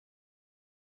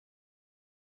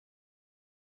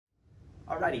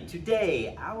Alrighty,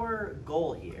 today our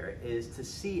goal here is to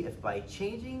see if by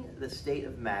changing the state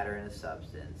of matter in a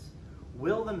substance,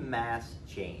 will the mass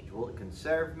change? Will it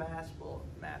conserve mass? Will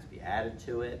mass be added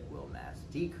to it? Will mass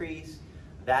decrease?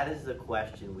 That is the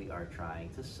question we are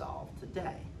trying to solve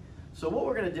today. So what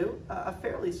we're going to do, a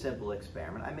fairly simple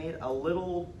experiment. I made a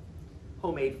little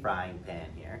homemade frying pan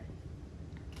here.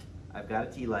 I've got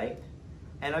a tea light,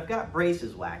 and I've got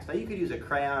Braces wax. Now you could use a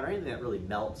crayon or anything that really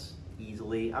melts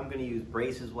easily. I'm going to use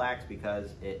Braces wax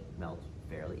because it melts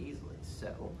fairly easily.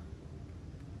 So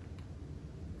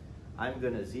I'm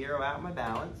going to zero out my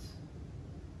balance,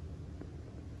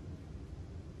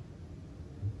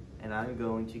 and I'm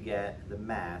going to get the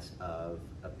mass of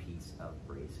a piece of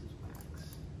Braces wax.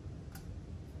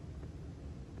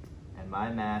 And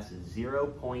my mass is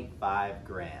 0.5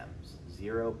 grams.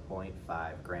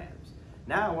 0.5 grams.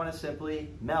 Now I want to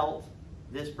simply melt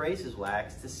this Braces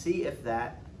wax to see if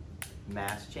that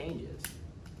mass changes.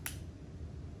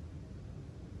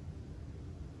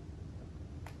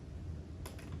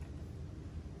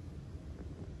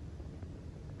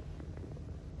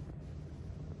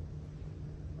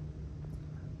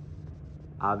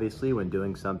 Obviously, when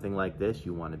doing something like this,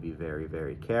 you want to be very,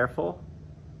 very careful.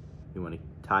 You want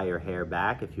to tie your hair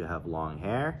back if you have long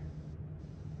hair.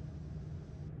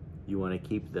 You want to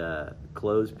keep the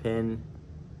clothespin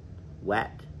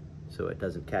wet so it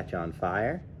doesn't catch on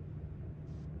fire.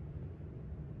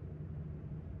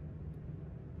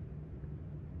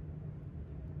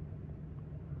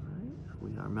 All right,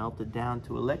 we are melted down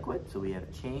to a liquid, so we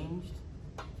have changed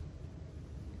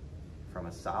from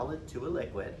a solid to a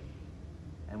liquid,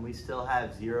 and we still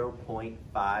have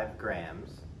 0.5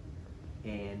 grams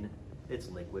in its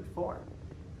liquid form.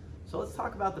 So let's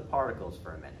talk about the particles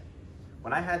for a minute.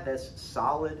 When I had this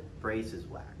solid Braces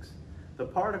wax, the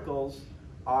particles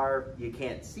are, you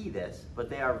can't see this, but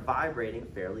they are vibrating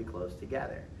fairly close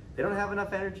together. They don't have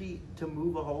enough energy to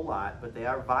move a whole lot, but they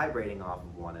are vibrating off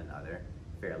of one another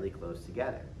fairly close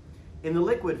together. In the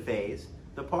liquid phase,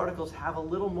 the particles have a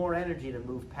little more energy to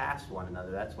move past one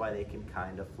another. That's why they can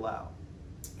kind of flow.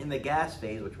 In the gas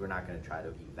phase, which we're not going to try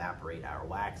to evaporate our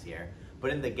wax here,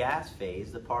 but in the gas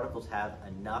phase, the particles have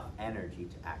enough energy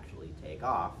to actually take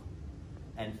off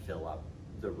and fill up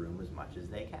the room as much as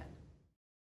they can.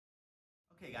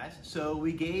 Okay guys, so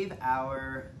we gave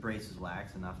our Braces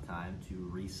wax enough time to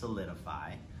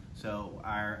re-solidify. So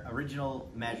our original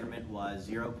measurement was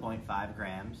 0.5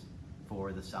 grams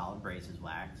for the solid Braces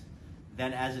wax.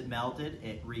 Then as it melted,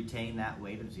 it retained that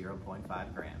weight of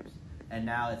 0.5 grams. And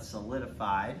now it's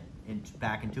solidified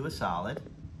back into a solid,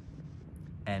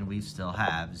 and we still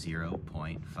have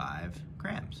 0.5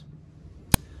 grams.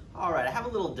 All right, I have a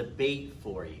little debate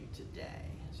for you today.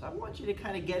 So I want you to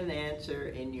kind of get an answer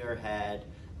in your head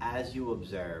as you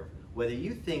observe whether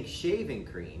you think shaving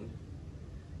cream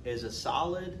is a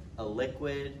solid, a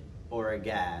liquid, or a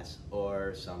gas,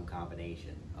 or some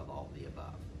combination of all of the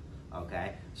above.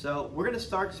 Okay, so we're going to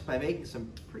start just by making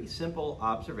some pretty simple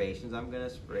observations. I'm going to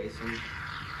spray some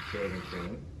shaving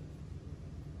cream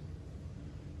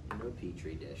into a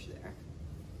Petri dish there.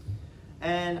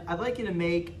 And I'd like you to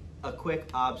make a quick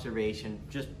observation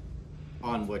just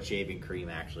on what shaving cream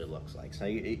actually looks like. So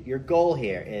your goal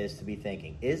here is to be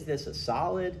thinking, is this a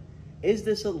solid, is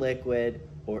this a liquid,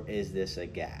 or is this a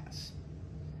gas?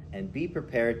 And be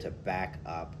prepared to back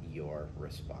up your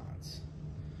response.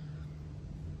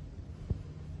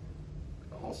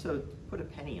 Also, put a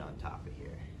penny on top of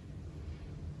here.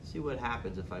 See what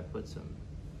happens if I put some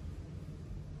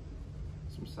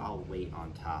solid weight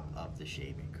on top of the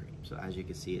shaving cream. So as you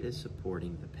can see, it is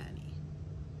supporting the penny.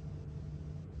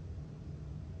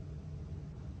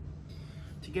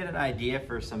 To get an idea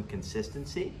for some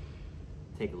consistency,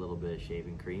 take a little bit of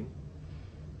shaving cream,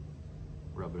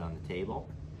 rub it on the table,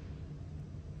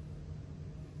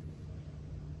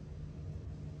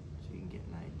 so you can get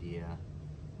an idea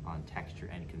on texture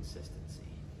and consistency.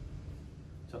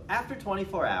 So after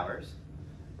 24 hours,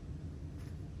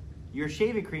 your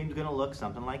shaving cream is going to look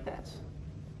something like this.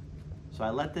 So I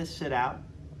let this sit out,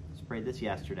 sprayed this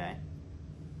yesterday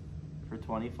for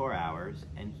 24 hours,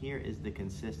 and here is the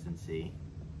consistency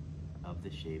of the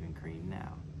shaving cream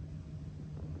now.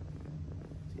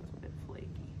 See, it's a bit flaky.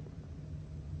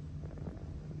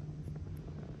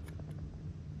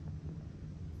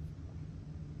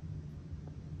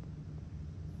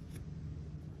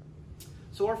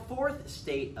 So our fourth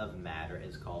state of matter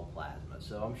is called plasma.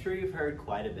 So I'm sure you've heard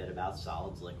quite a bit about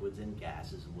solids, liquids, and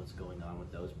gases and what's going on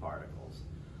with those particles.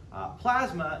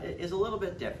 Plasma is a little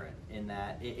bit different in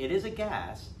that it is a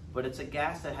gas, but it's a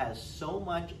gas that has so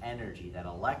much energy that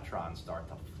electrons start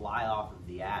to fly off of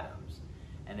the atoms.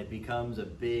 and it becomes a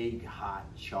big, hot,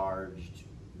 charged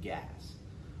gas.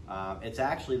 It's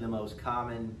actually the most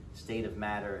common state of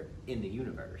matter in the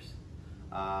universe,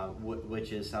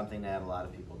 which is something that a lot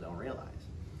of people don't realize.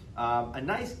 A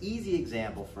nice, easy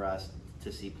example for us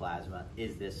to see plasma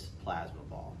is this plasma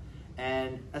ball.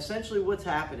 And essentially what's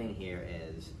happening here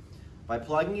is, by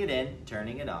plugging it in,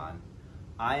 turning it on,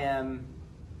 I am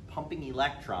pumping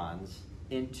electrons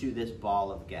into this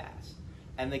ball of gas.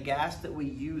 And the gas that we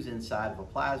use inside of a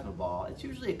plasma ball, it's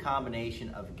usually a combination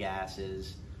of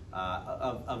gases,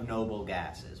 of noble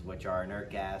gases, which are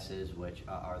inert gases, which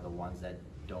are the ones that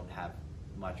don't have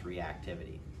much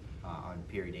reactivity on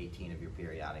period 18 of your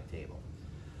periodic table.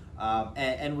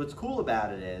 And what's cool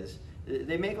about it is,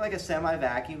 they make like a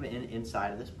semi-vacuum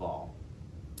inside of this ball,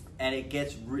 and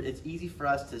it's easy for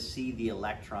us to see the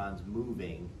electrons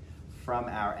moving from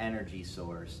our energy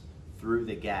source through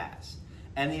the gas.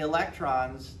 And the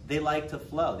electrons, they like to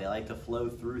flow. They like to flow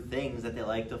through things that they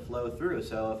like to flow through.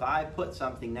 So if I put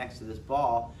something next to this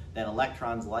ball that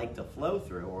electrons like to flow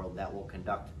through, or that will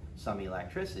conduct some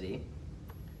electricity,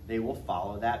 they will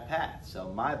follow that path.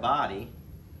 So my body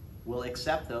will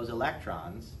accept those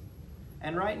electrons.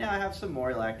 And right now I have some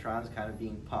more electrons kind of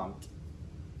being pumped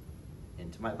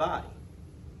into my body.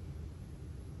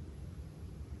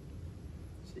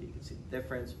 So you can see the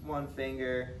difference. One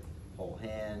finger, whole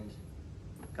hand,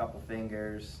 a couple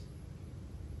fingers,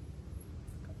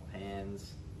 a couple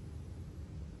hands.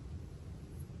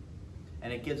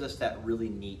 And it gives us that really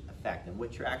neat effect. And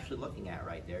what you're actually looking at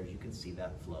right there is you can see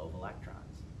that flow of electrons.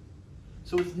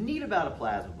 So what's neat about a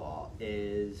plasma ball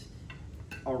is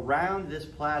around this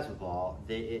plasma ball,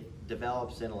 it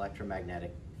develops an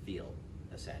electromagnetic field,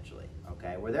 essentially,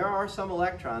 okay? Where there are some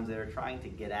electrons that are trying to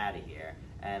get out of here,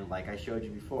 and like I showed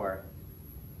you before,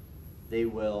 they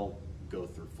will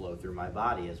flow through my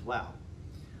body as well.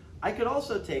 I could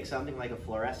also take something like a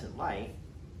fluorescent light,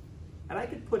 and I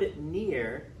could put it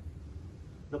near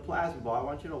the plasma ball. I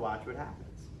want you to watch what happens.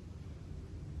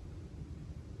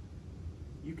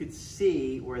 You could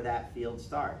see where that field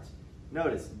starts.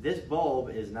 Notice, this bulb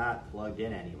is not plugged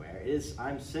in anywhere.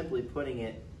 I'm simply putting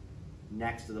it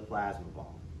next to the plasma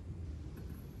ball.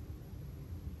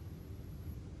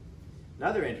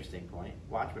 Another interesting point,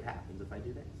 watch what happens if I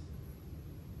do this.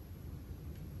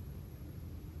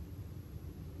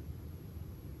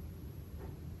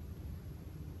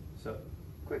 So,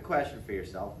 quick question for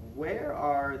yourself. Where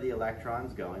are the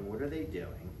electrons going? What are they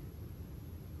doing?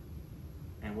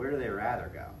 And where do they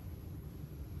rather go?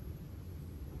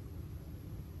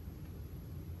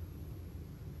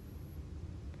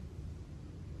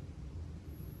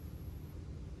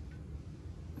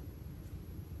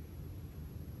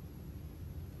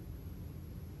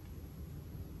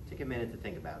 Take a minute to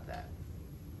think about that.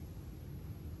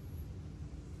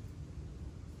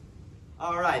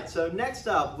 All right, so next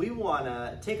up, we want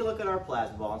to take a look at our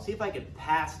plasma ball and see if I can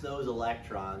pass those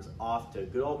electrons off to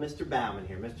good old Mr. Bauman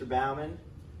here. Mr. Bauman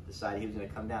decided he was going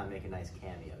to come down and make a nice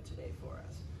cameo today for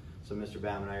us. So, Mr.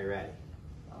 Bauman, are you ready?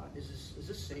 Is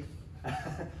this safe?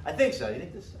 I think so. You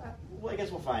think this? Well, I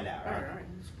guess we'll find out, right? All right.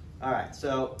 All right,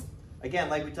 so again,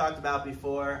 like we talked about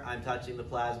before, I'm touching the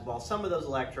plasma ball. Some of those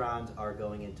electrons are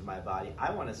going into my body.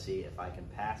 I want to see if I can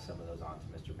pass some of those on to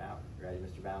Mr. Bauman. You ready,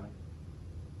 Mr. Bauman?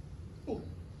 Ooh.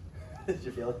 Did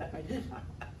you feel that? I did.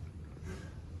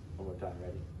 One more time,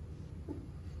 ready?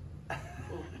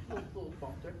 Little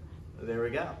bump there. There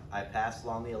we go. I passed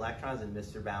along the electrons, and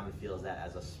Mr. Bauman feels that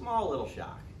as a small little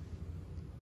shock.